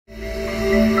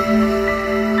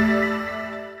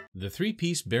The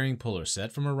 3-piece bearing puller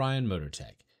set from Orion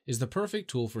Motortech is the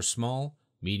perfect tool for small,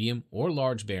 medium, or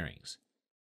large bearings.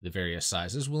 The various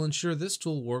sizes will ensure this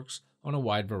tool works on a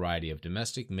wide variety of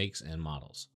domestic makes and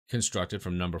models. Constructed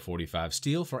from number 45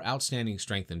 steel for outstanding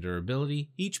strength and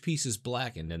durability, each piece is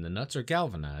blackened and the nuts are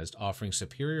galvanized, offering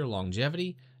superior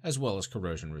longevity as well as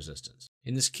corrosion resistance.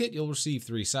 In this kit, you'll receive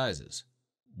 3 sizes: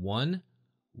 1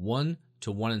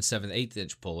 to 1 7/8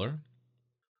 inch puller,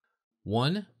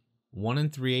 1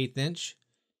 3/8 inch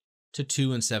to 2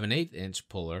 7/8 inch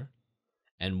puller,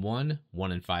 and 1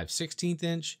 5/16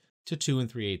 inch to 2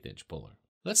 3/8 inch puller.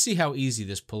 Let's see how easy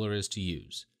this puller is to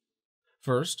use.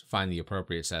 First, find the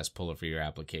appropriate size puller for your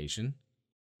application.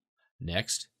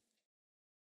 Next,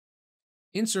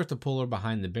 insert the puller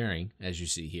behind the bearing, as you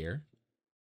see here.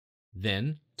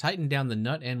 Then, tighten down the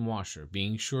nut and washer,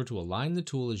 being sure to align the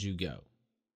tool as you go.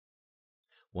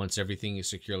 Once everything is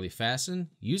securely fastened,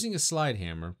 using a slide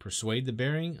hammer, persuade the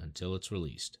bearing until it's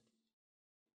released.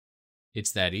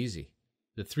 It's that easy.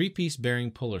 The 3-piece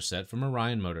bearing puller set from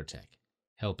Orion Motortech,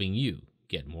 helping you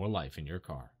get more life in your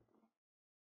car.